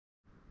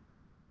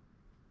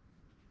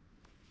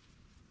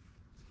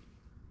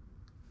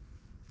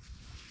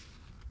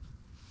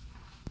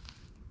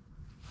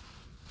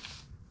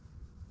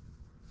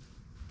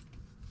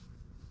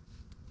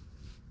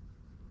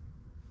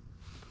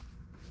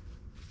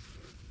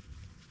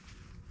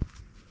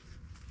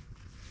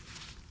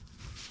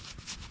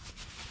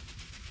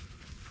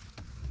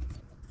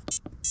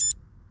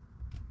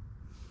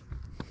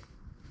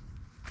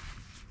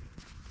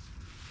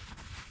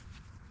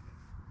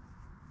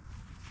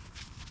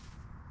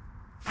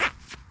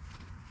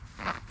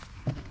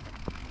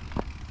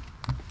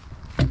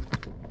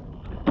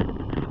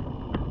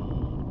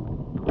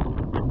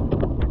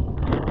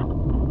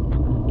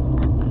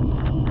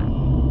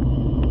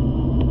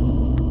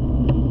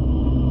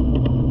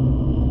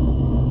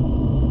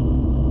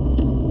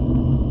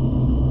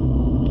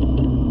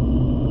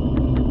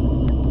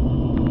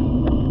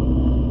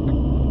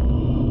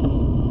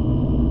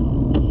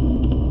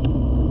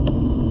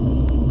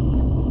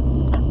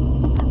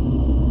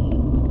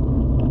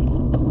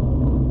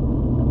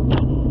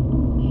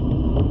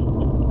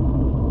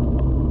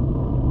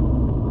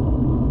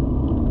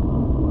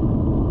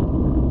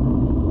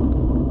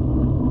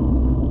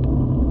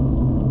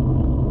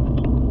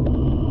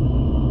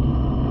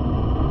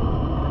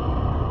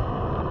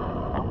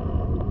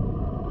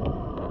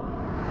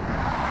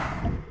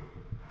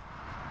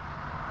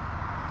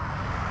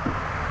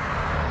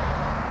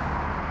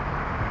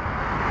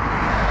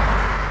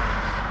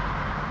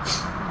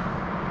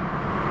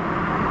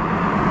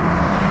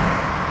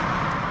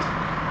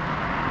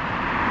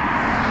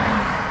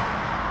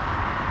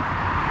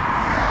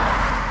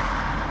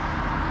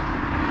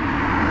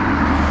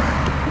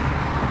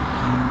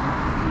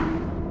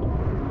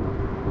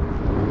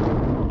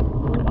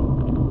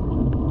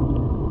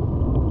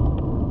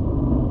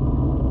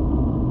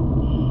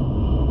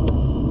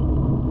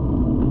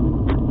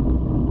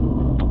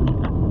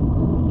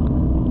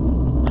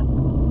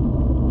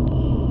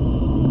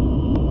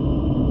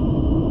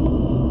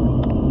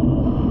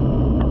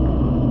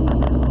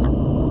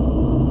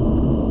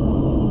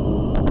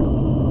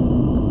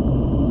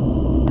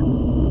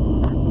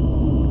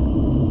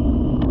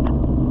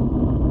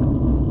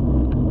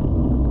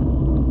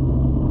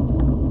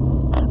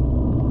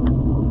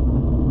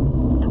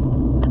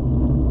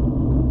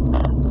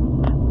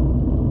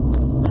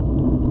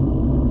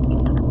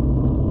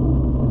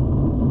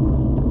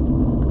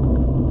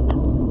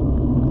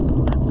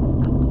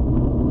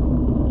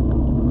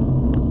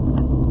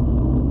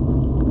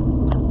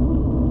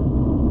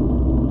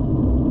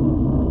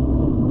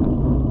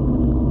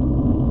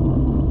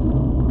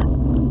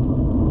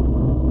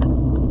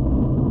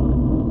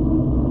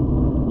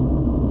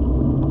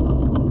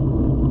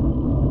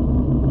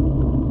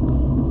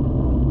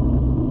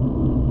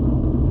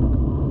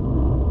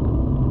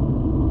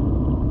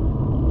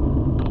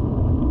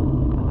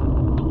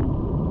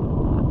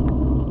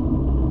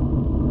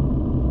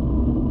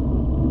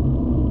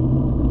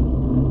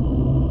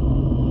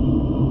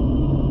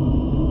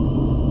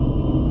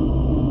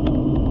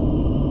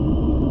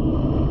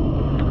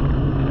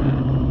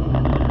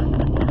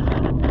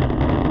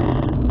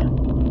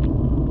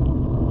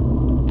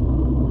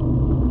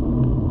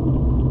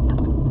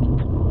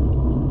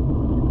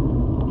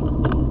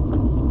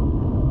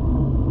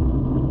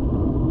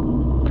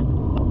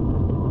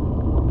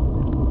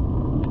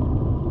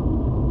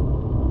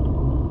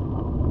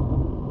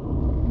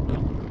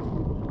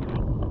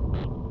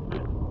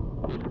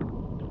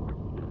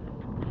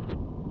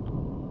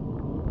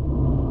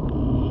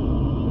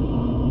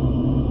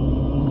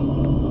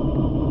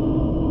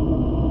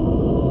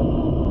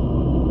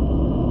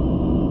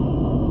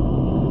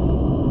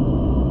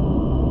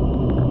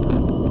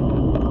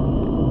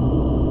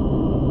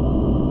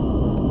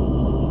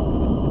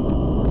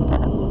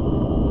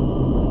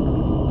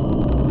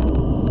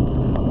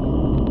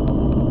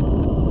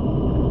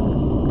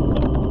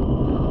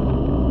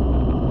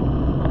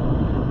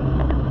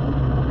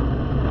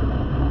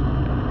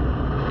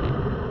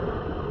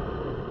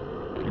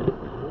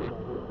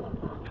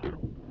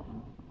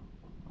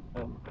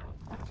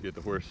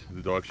yours?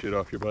 The dog shit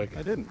off your bike?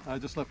 I didn't. I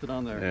just left it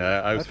on there.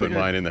 Yeah, I was putting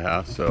mine in the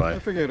house, so I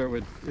figured it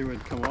would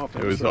come off.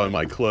 It was on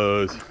my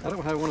clothes. I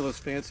don't have one of those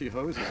fancy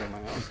hoses in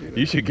my house either.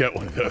 You should get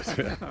one of those,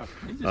 man.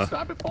 You just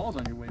stop at Paul's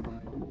on your way by.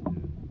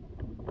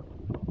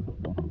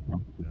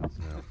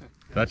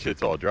 That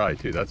shit's all dry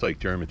too. That's like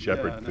German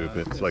Shepherd no,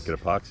 poop. It's like an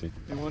epoxy.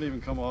 It won't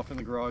even come off in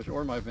the garage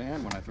or my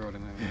van when I throw it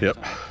in there. Yep.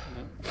 Yeah.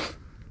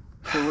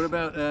 So what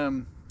about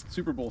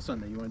Super Bowl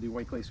Sunday? You want to do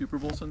White Clay Super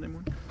Bowl Sunday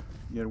morning?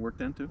 You got to work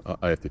then too?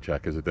 I have to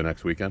check. Is it the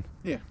next weekend?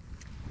 Yeah.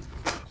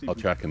 I'll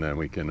check and then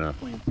we can. All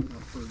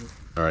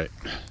right.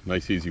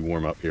 Nice easy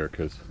warm up here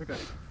because okay.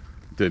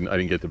 I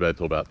didn't get to bed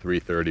till about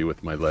 3:30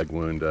 with my leg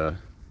wound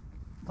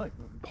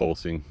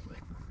pulsing.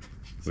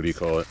 What do you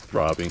call it?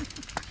 Throbbing.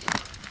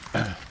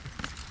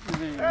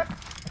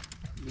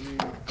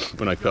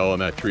 When I fell on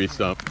that tree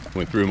stump,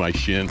 went through my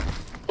shin.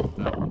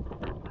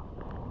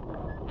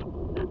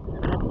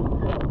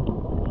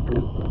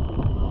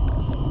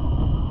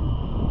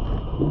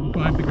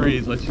 5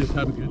 degrees. Let's just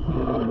have a good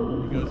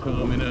time. He goes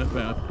home in a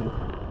basket.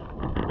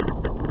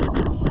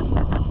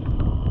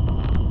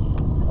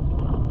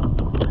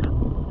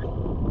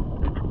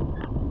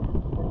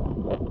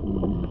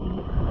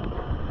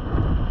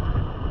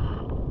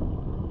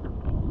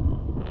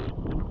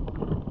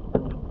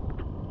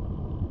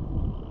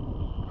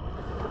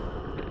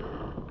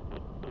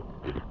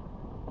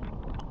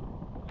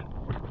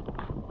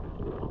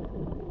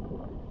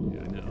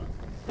 Yeah, I know.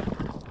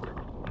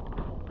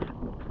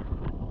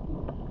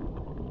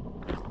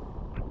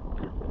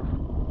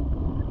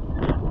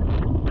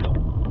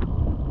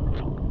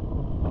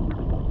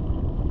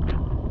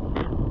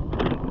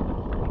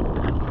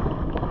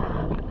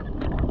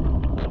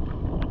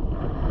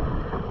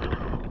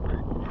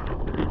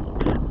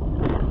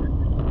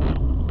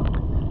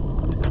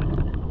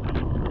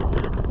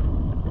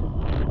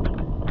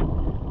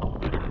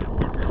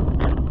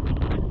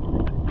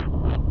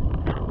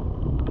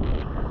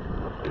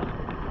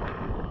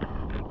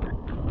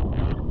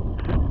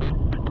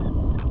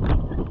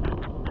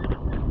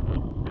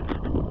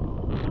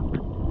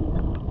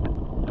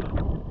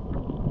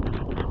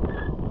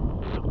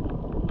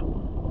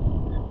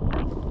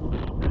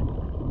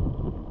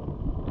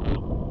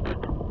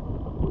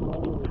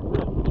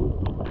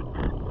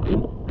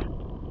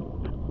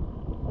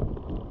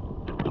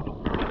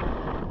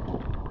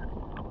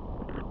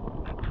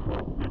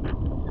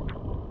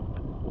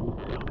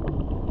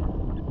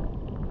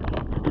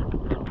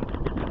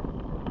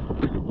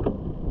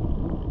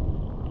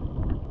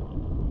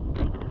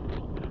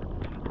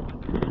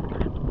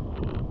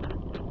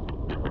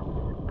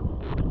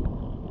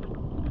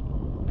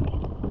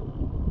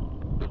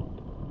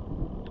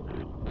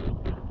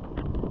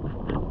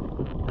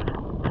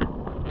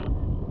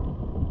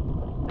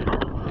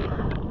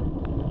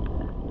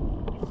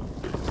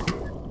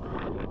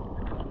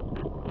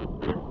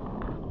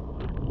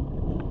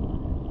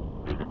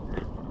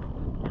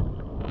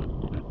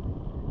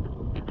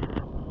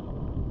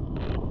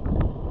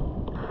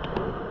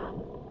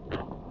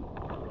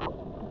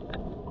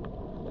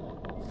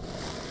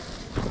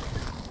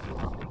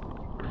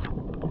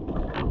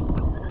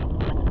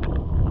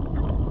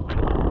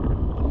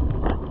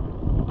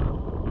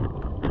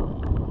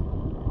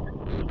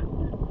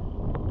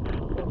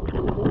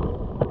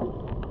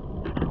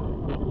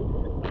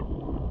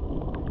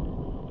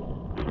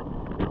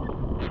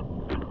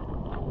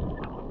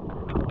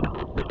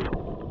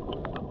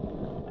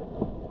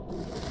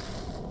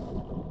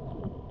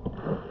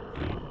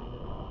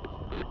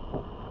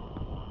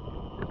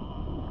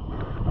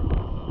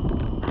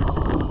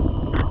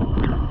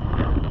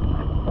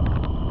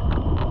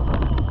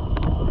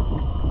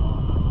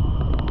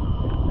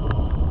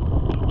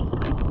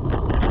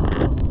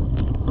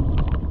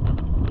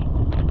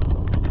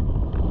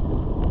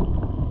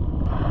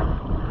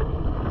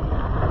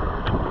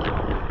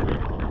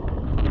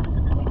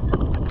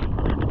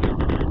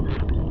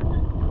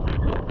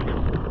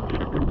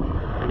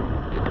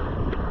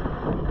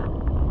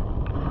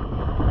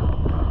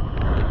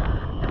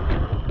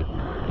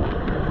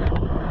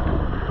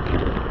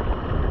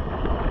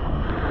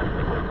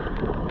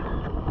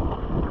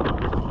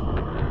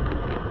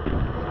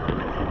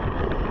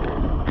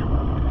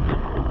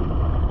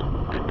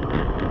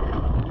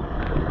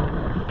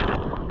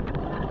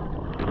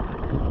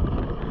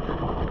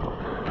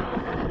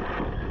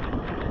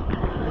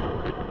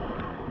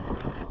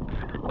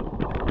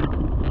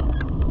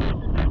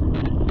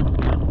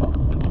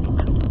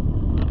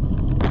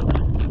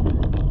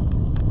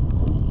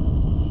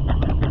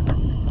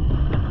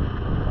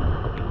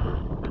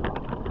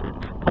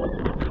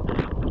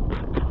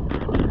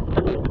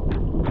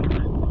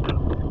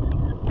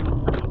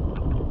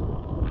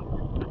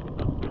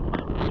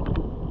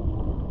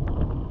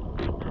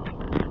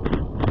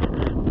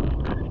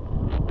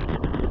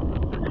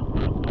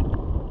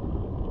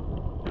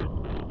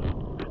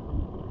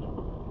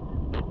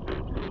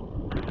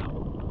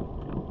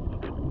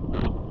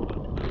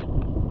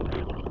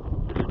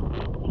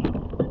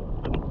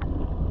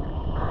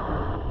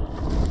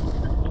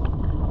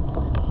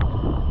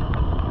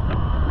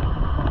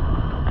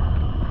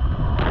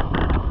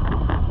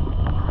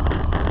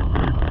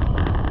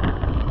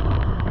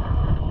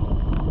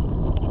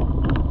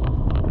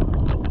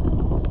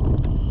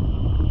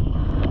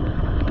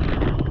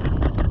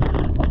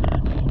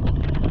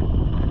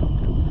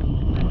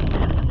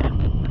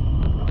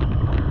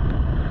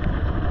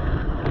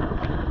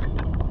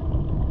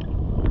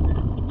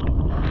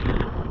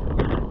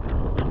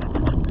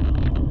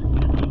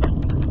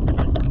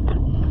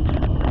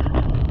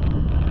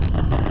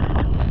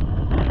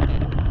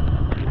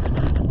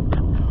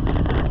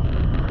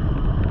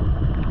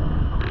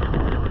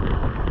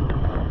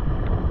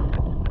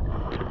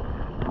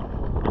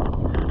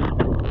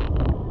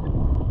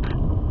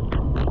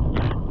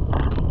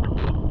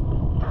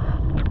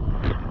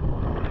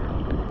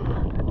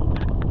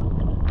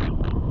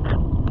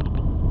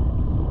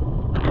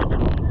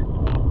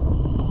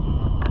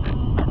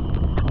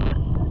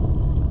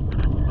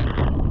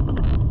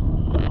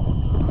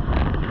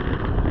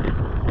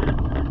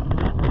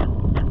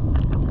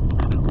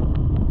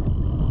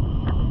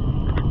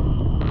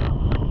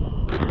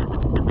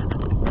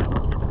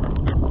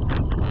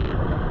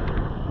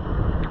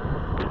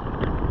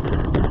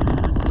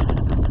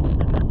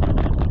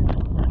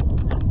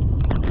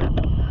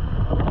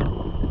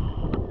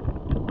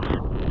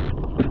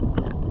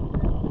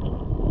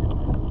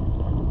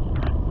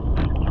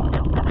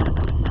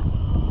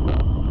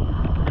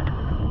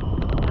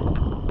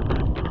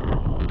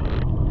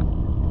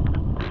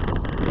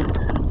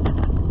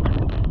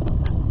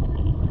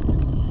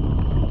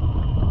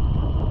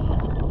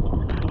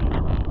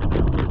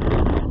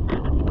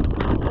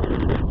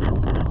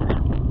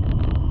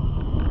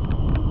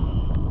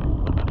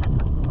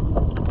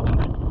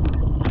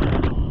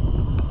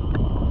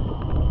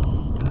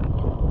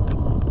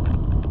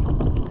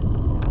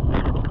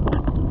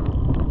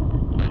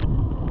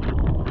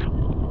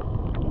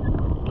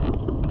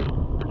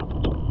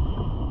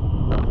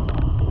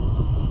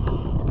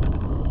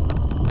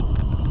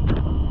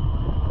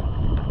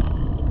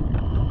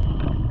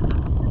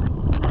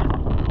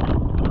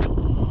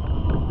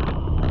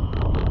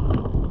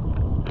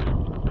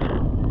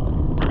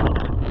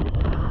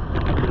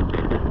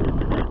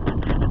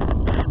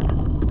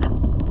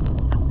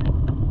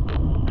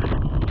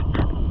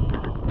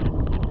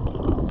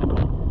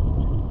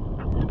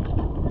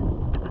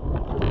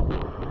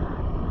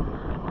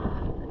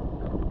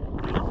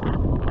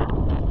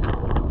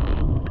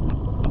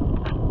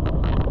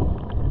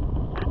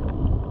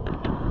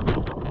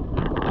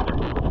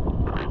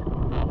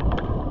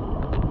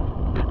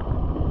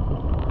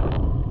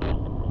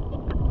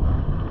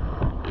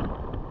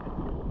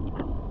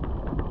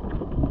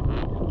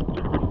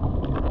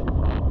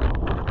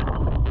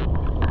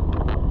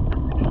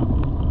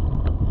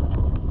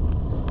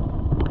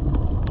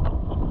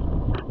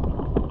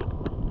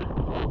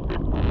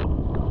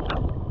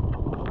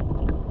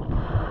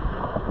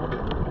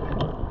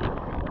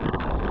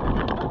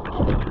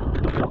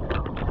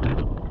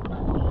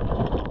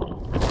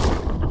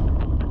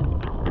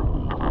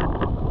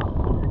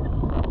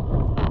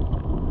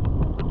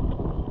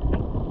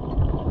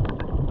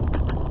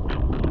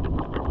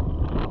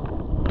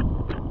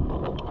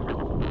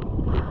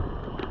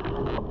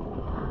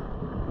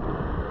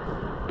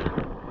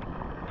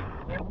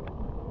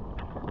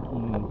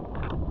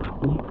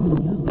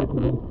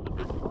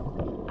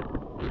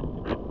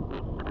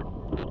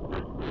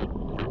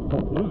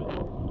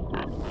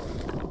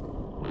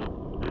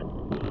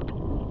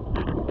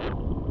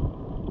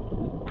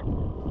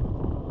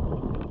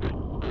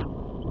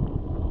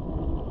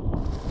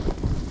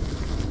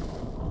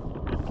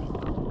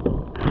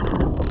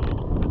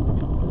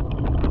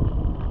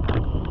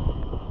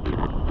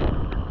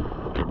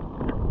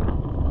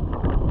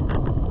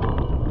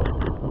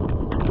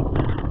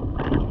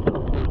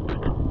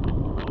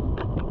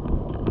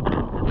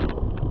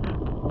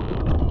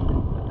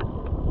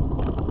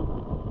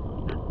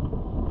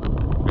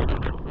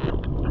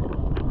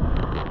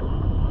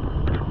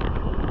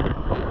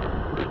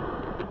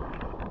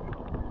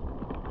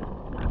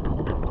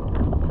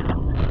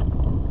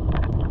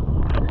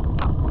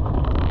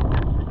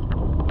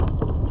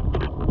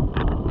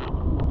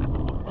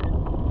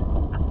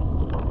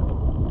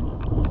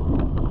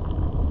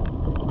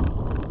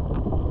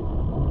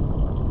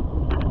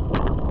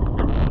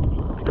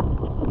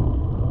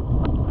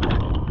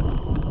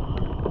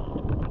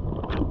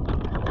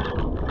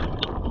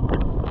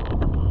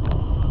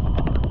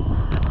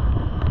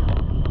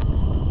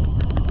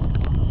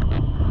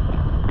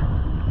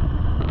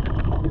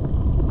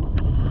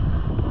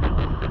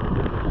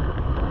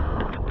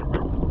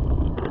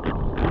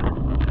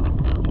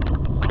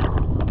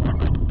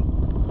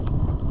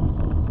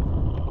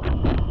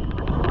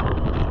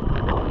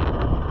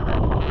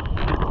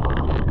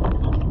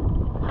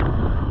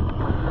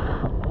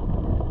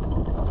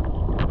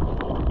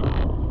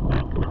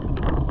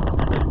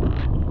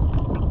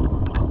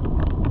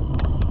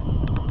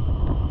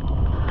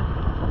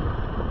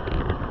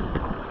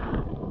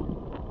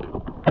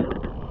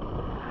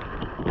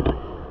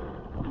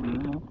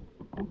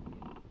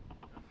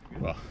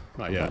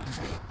 Not yet.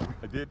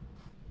 I did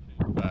change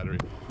the battery.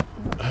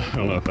 I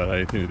don't know if that had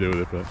anything to do with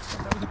it, but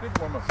That was a good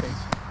warm-up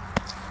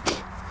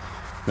pace.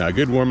 now a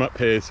good warm-up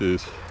pace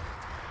is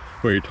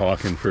where you're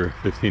talking for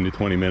 15 to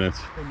 20 minutes.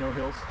 And no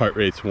hills. Heart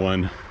rate's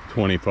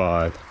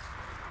 125.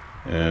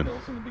 And No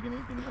hills in the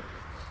beginning, didn't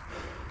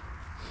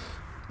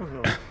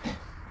you?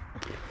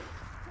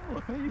 Oh,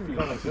 look how you feel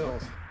like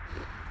hills.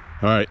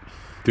 all right,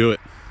 do it.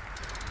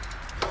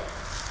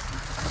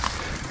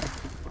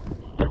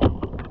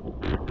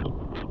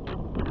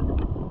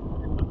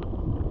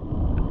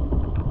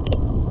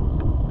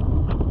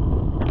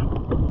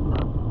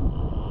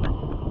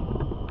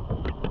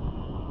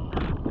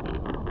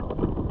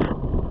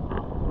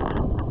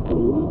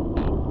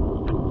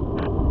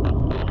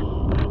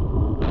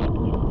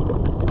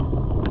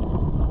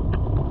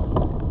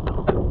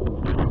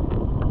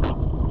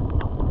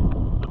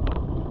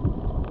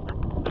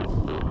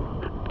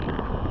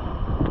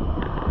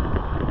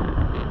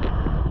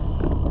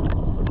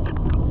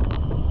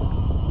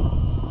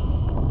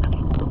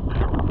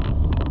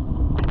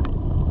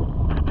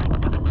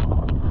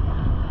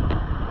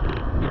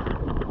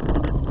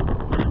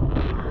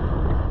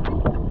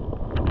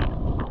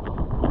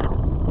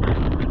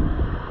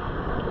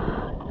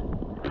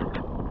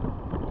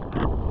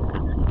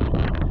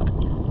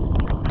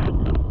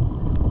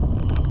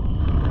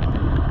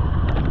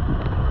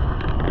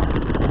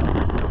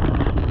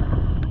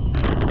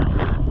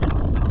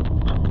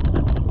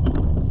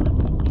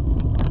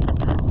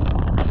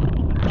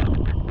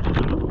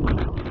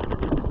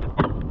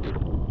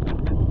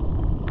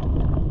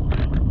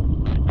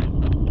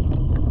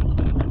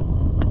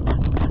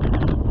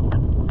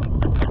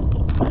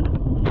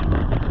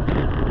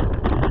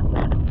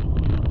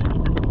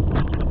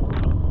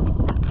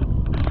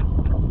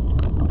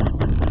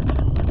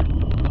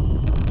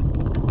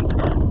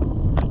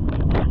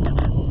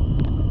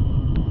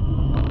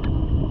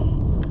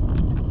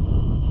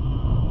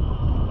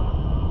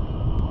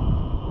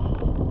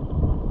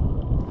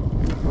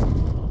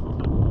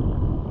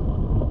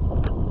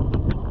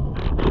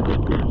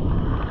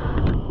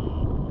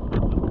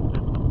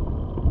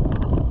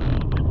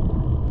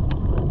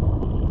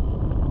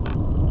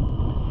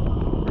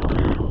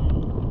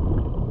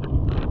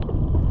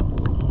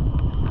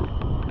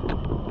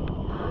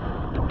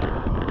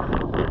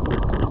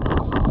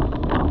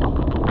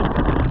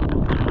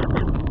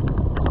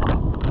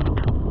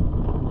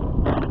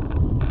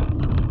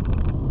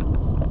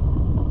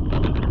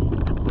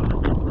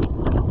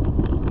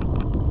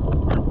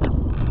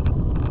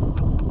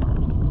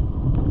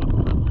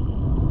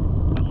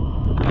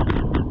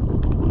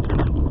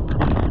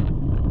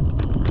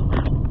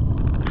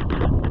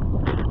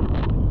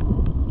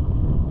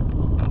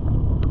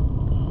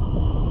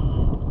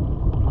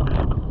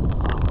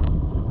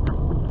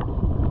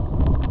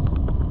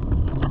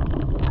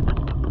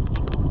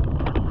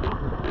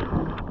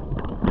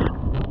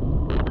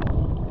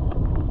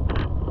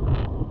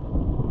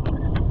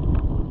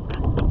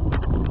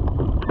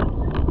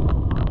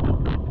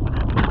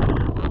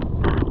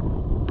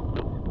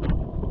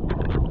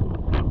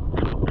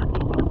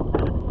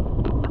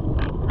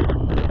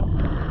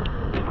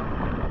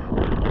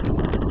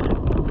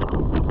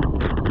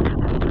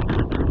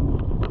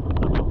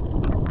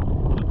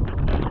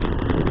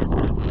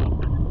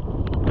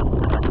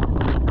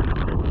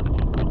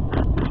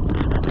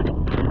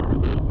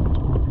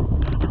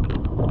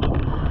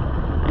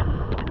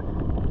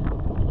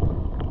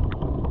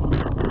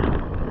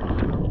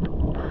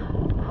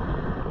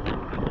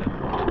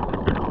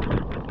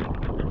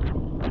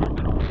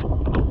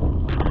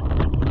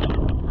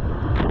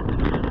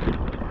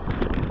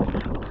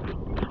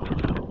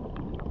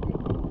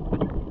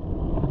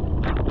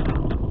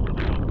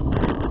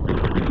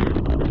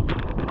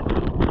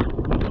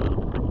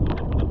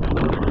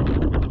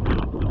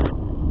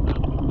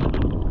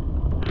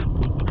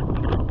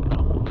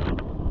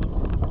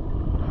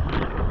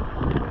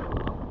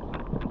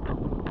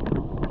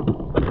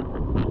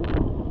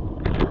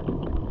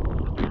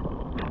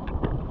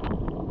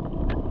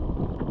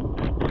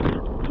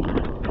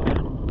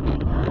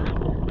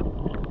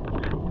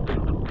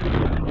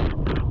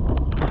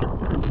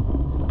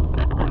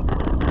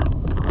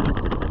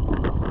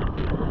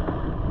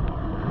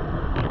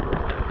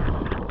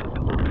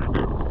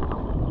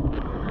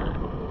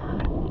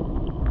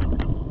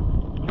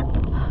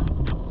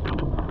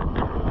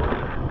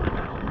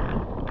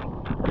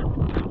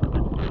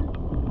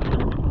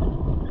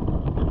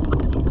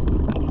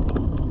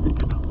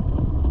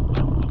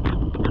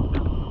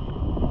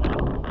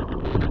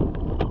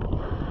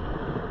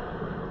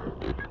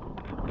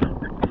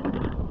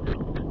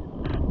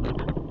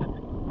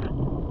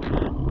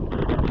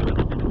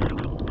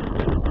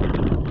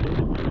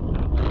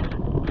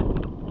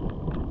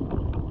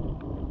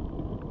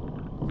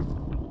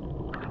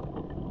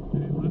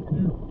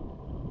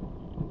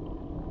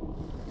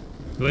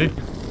 Really?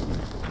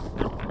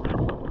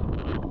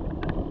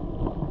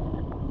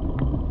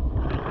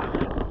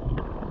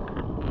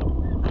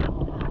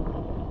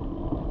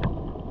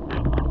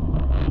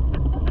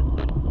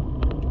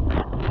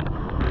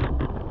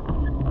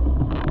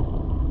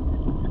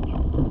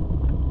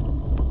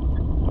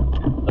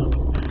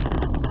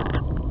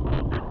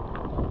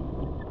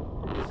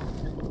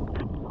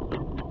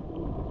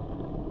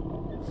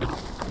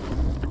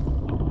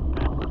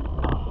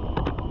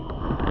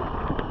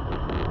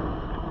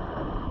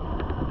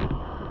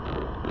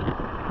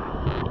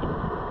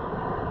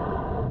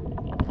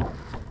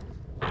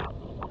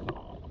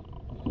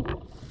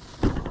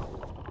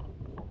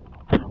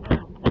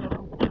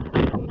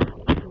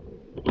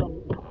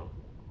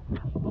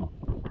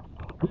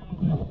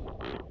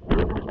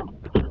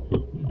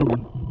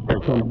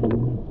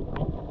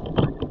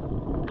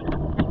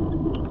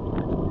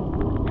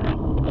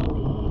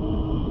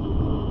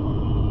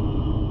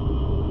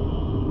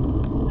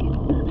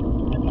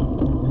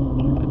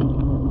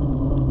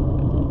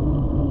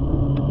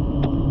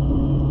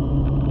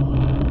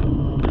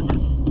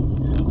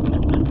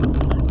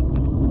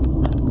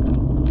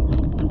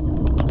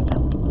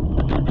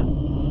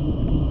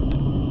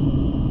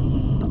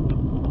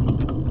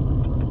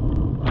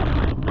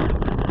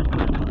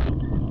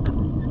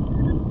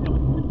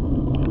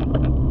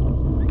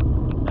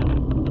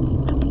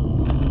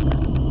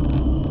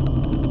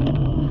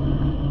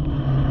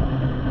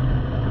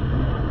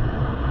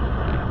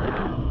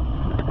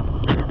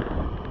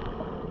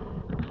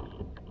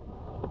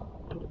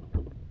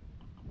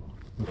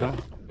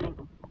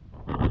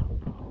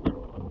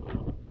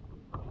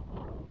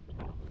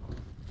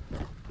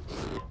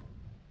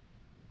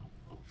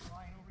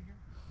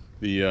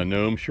 the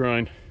gnome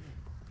shrine.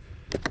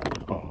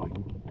 Oh.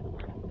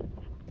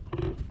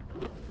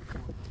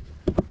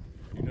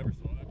 You never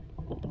saw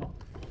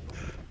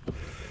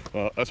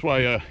that? That's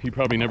why you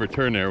probably never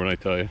turn there when I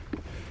tell you.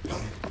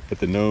 At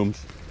the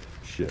gnomes.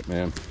 Shit,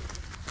 man.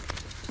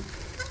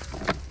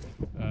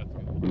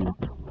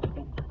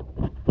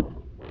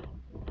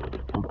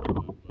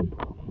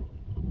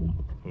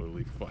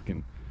 Totally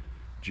fucking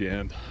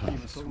jammed.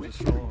 Switch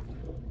stalled.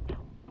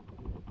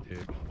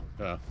 Dude.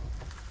 All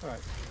right,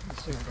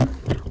 let's see.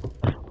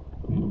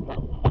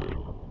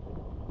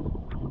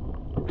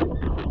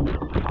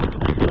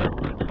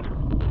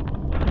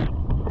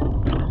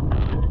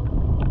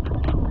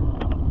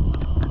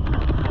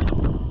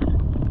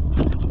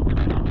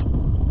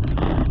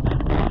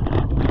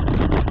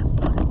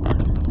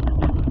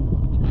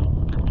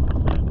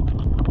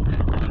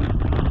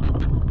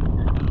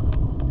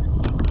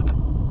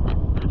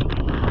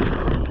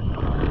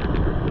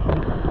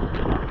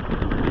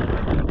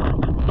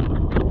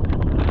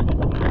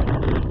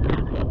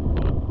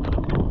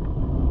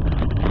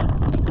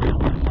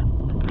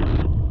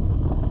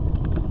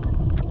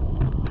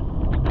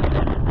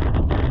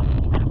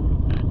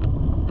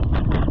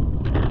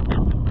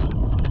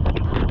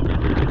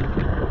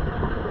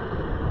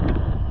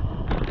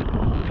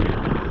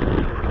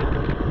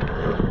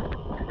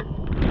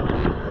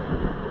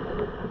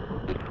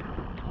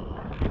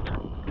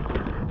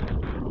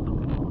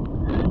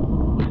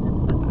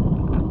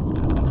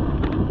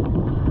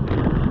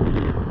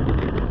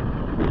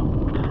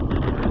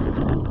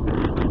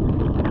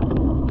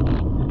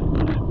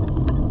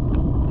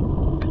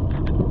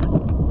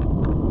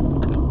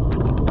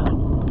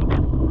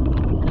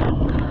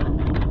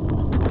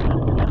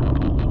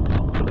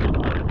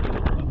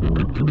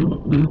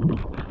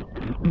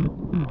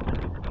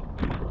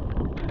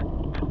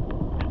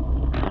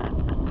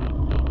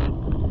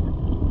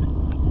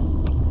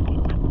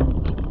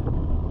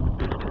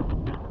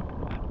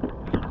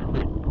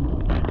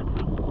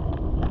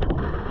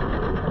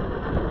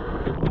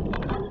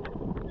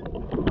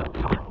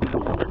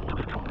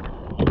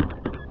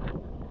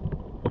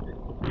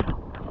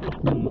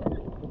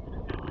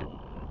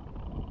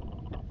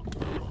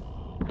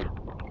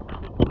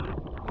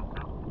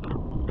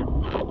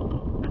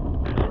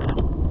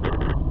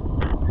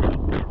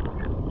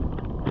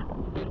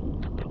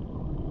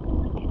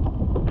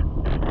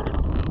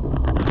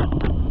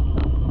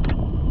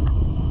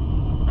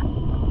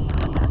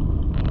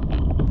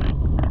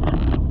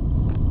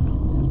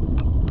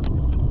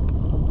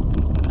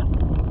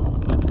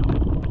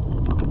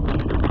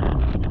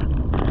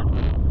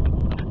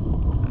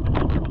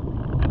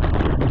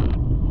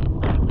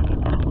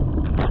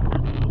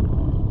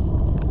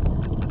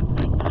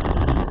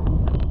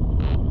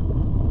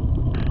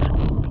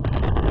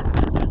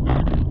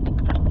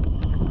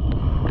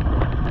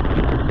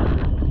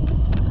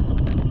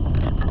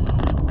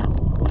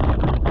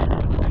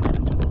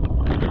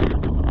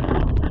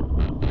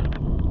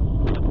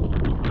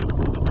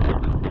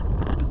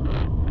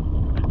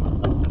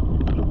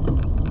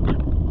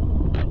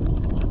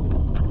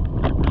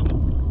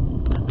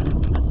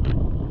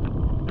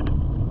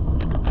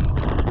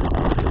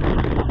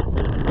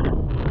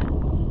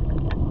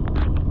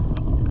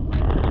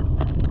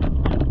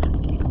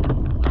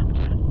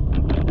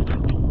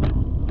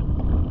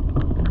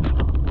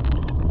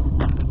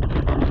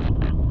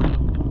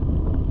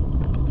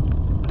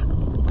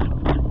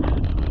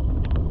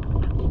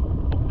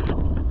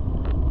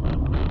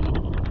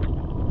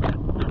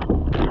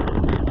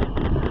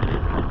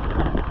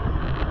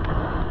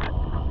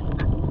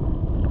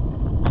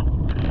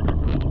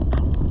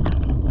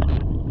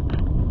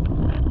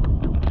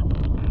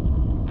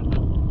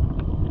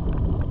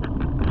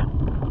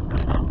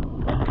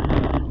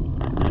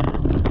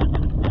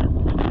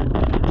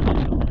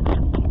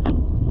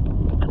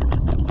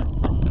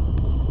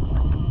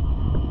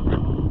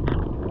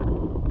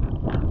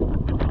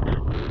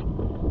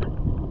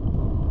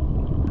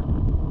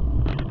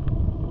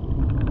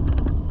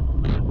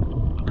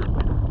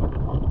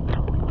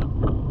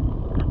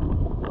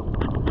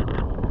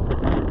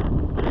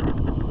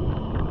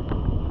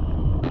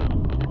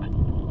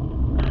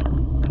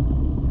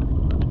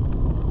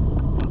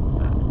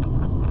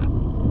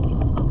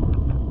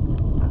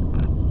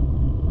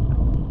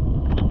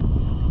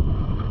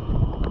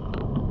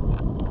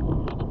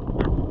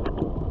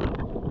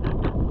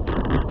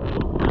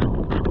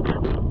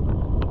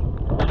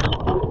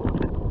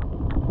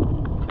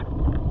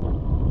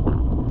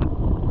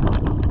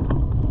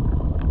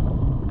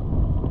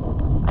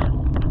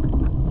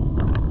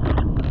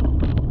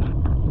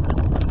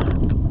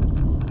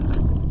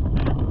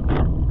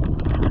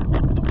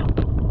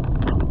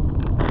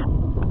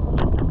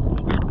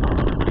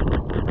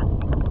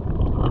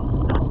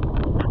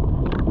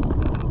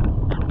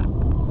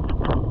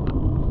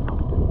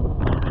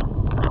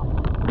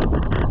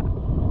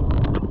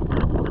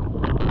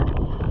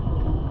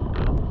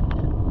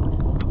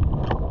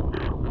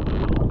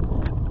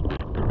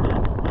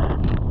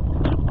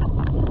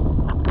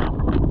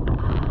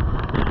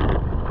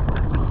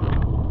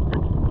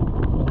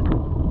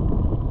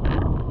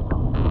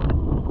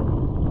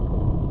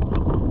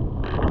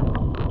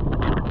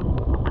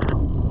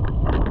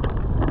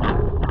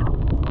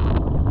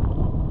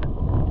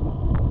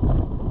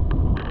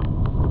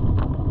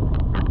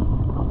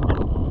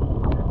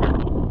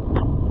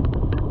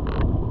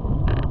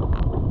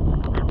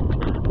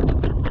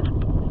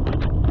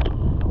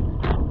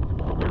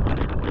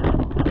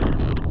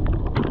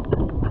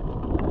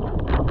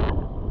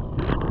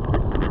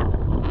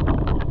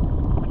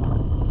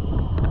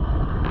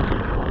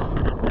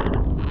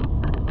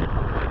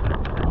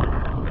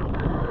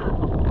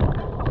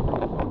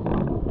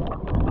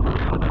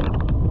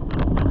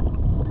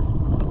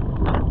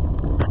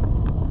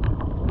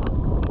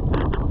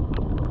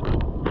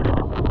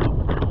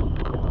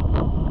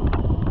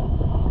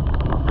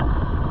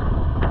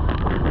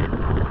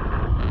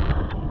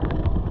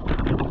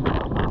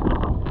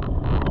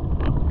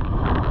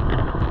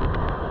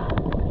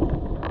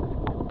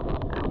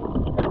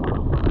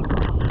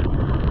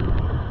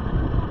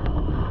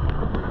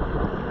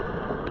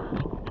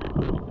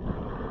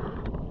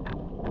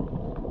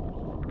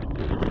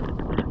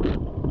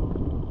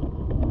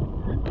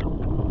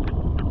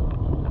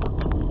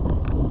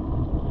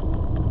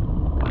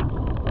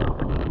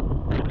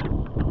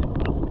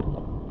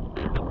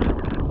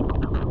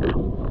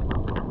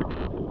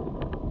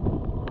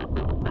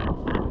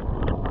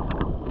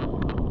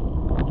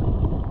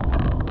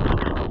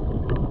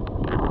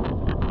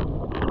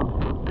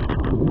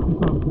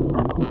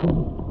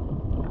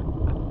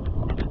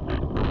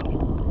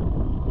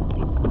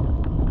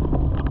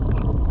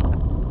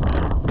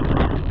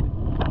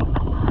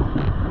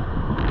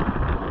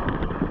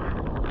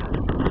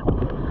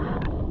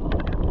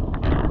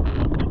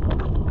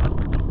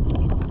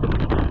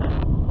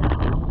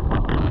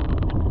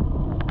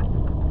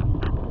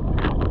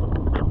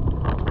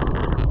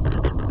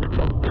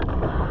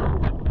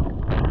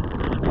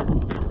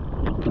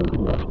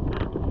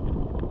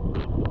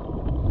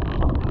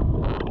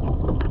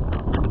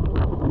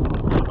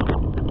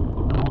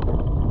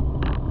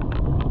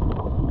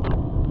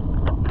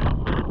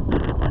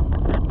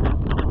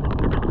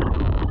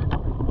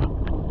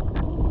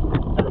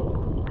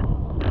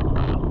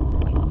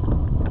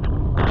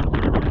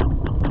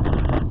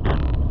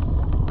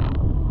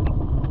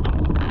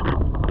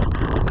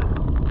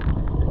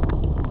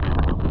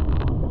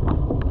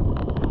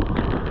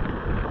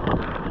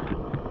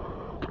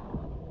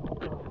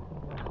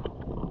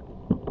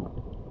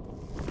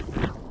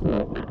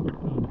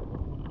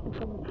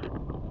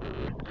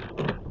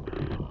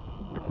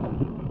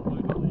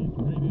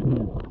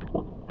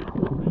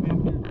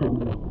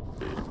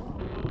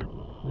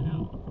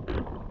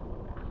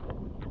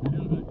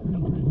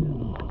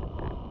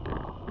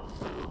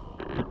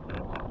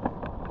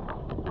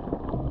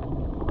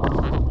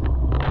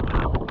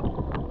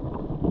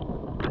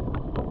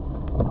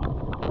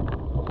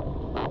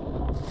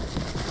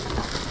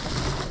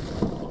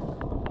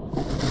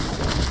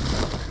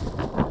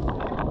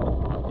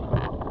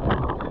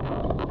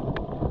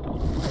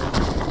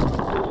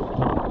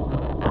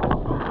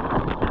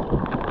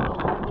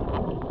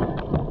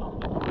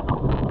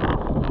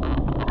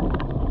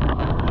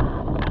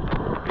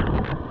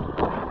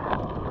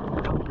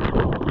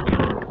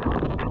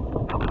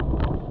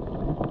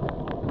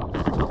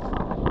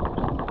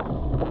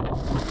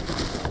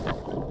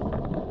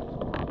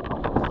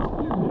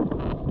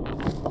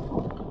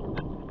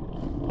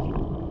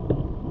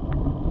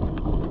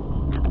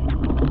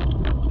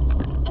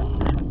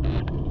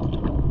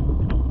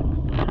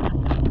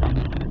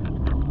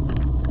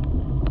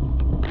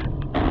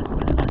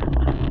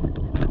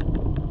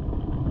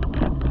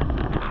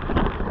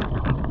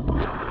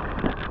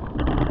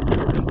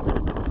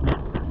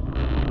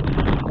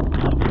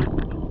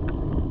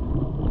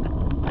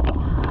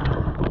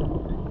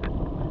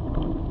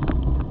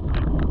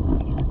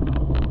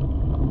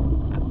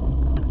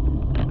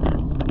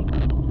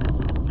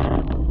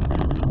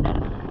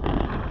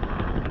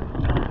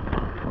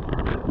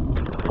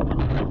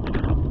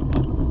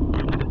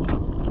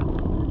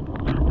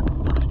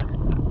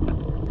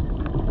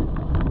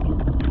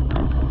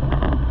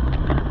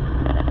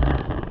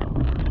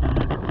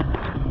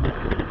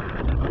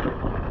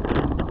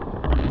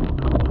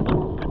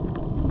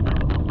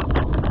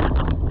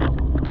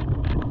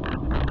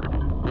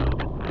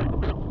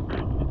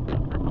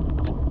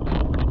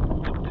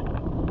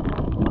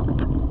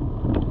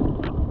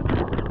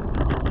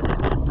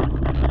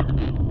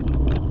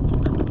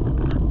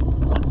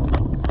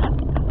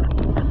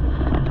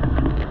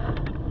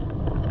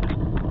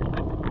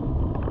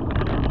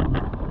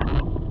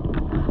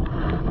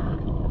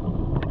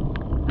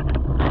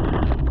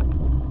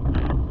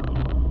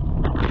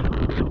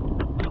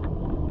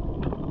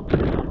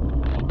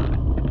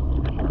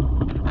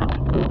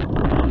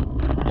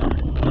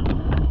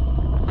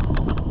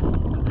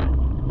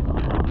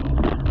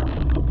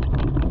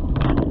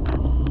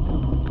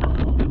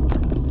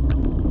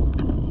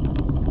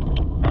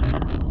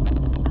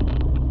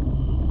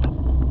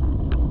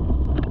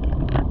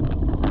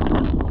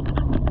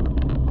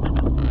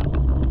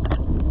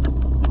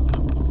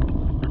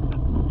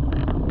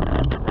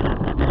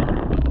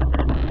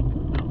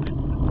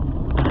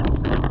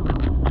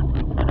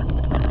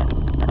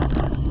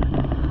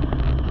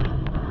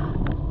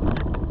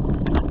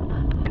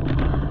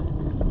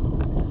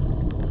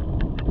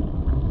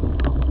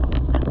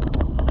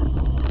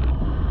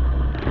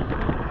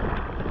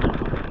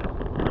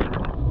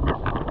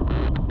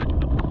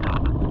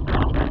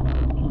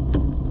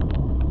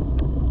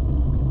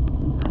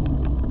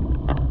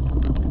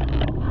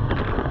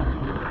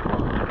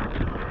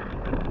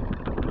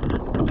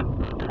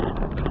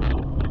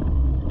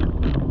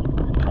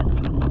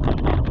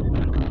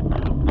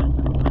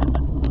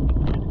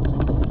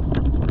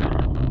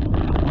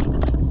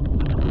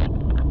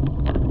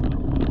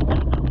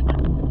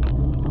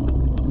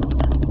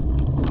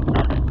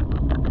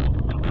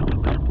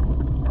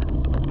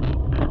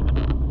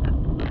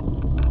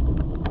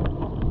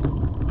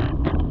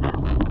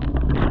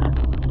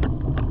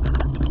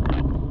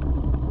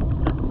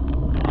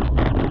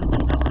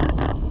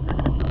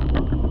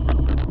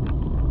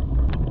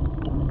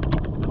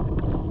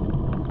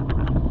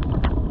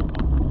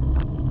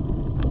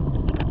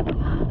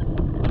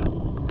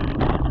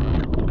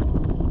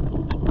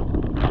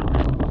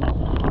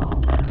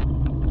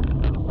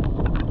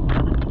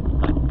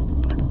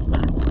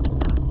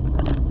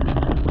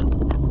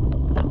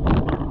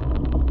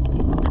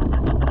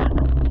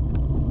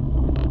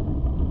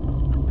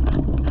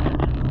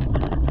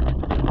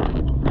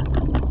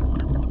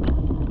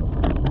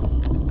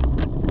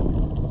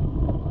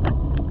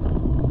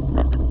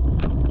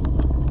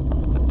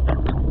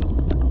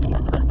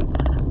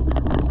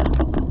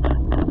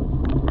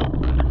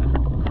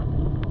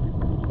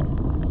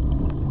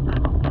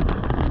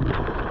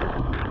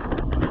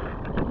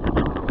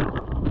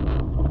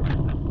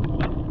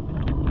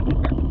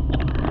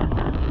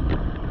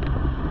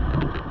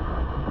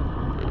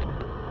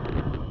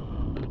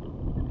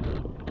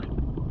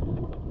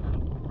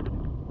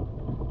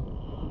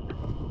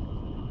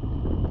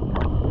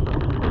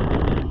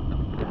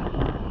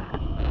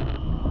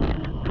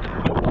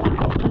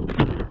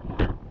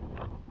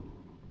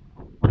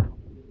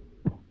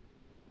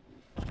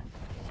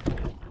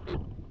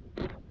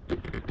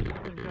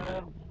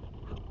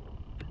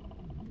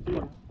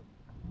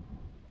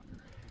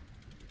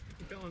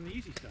 On the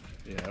easy stuff.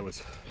 Yeah, it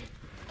was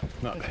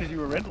not That's because you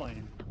were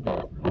redlining.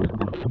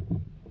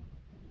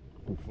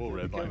 full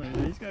red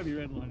line. He's got to be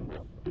redlining.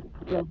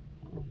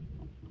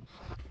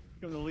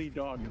 You're the lead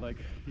dog. You're like,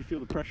 you feel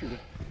the pressure to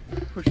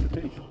push the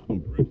pace.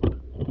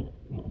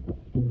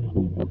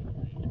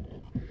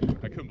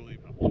 I couldn't believe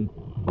how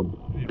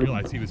I didn't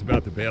realize he was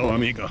about to bail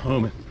on me and go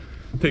home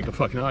and take a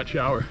fucking hot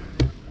shower.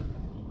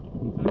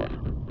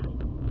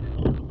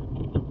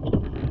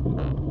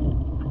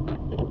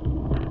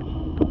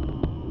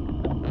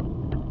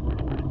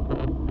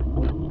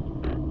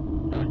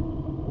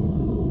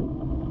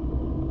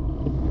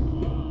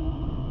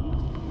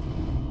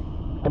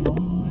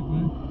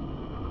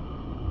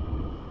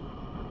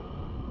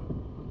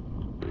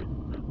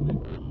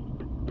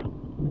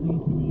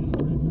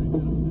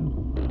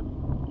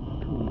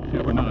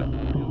 Yeah, we're not.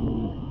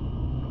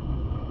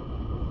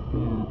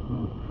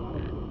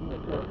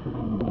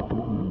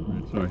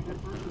 Sorry.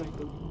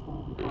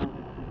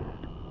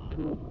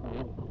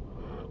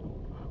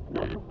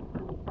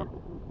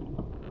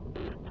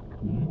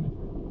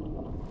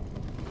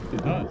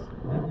 It does.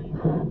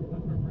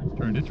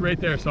 Turned. It's right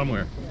there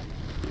somewhere.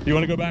 You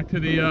want to go back to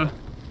the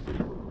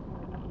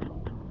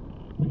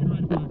we can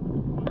ride back.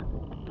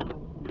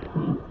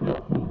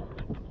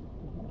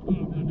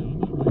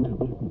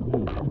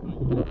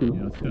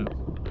 Yeah, steps.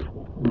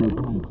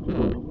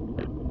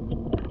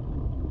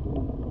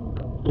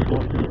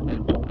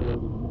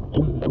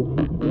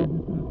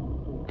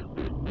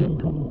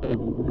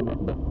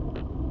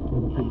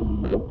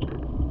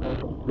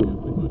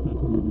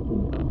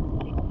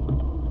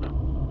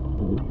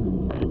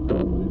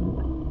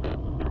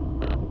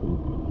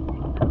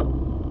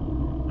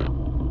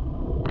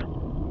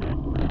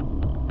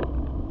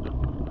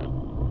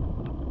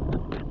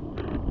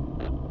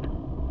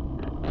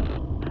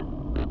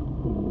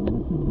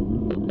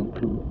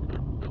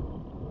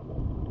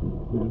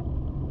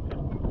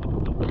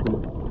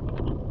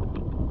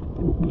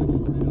 There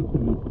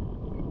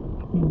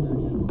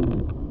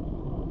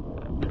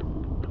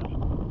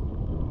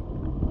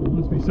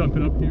must be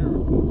something up here.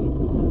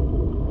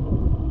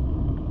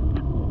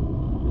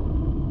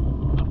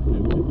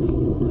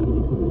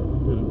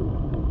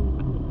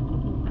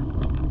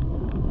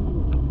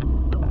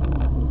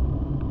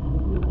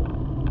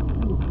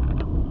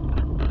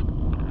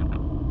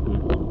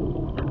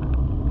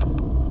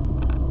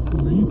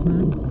 Where you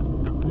turn,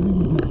 I think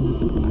you just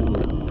missed it by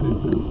like 10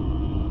 feet.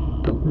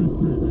 First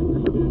turn right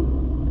where you did.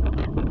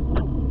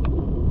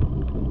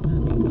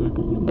 You're going back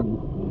a little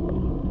more.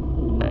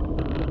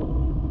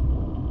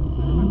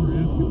 I remember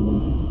asking them,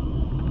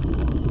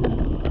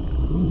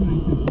 what do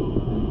you think about the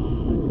thing?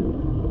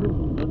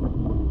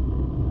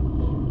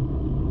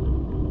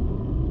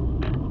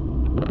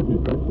 That's a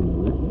good question,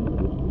 though, right?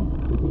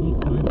 It's a little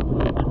tight up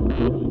right, so you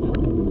can really get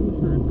moving, and the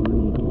turns are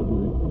really good,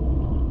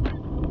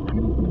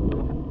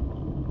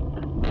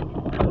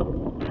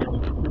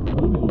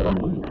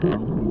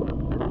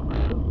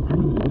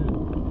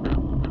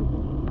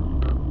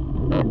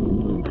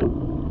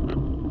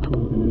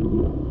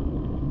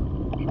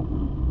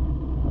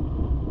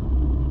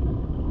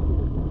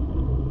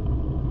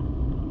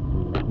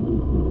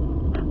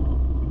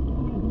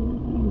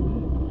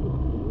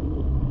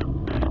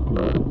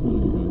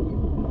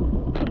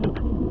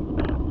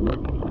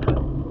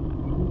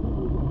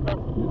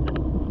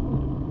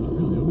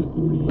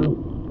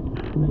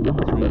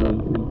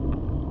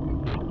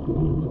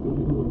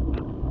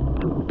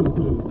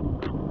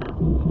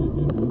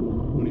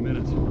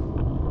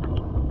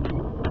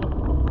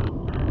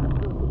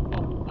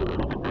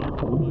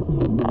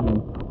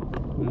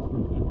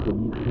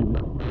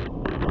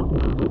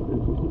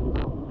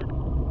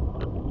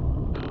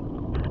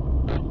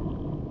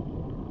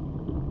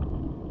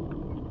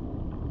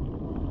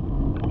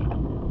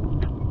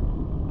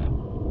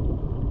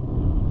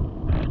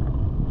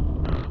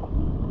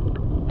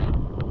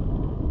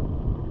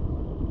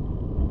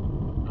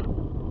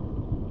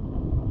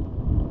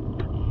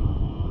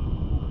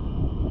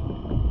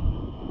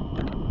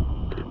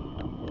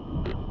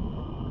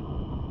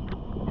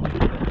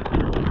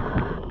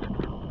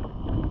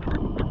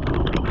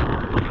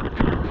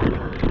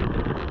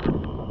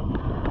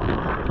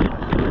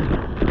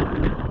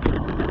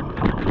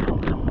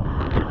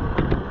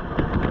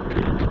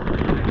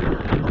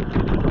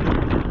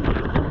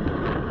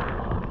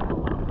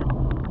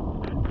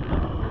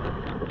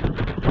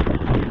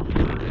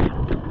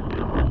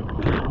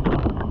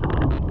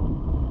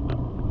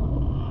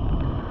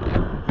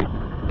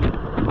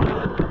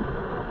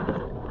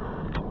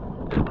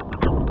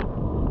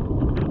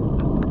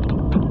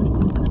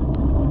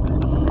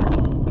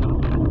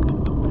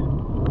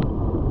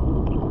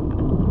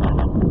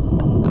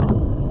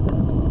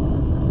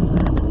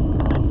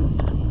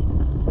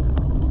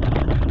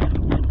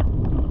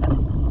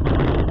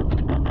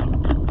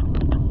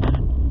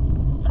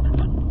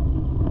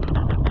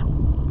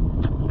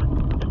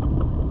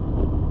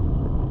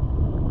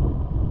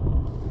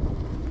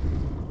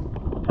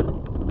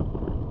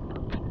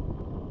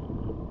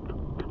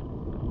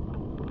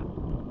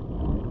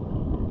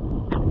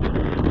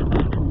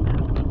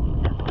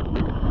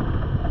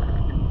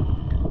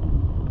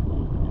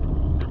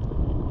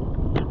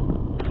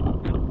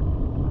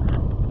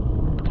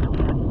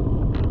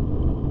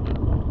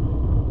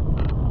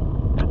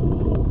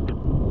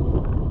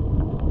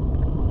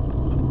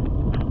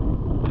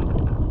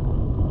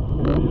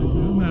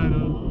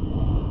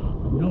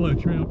 like,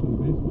 trail from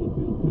the baseball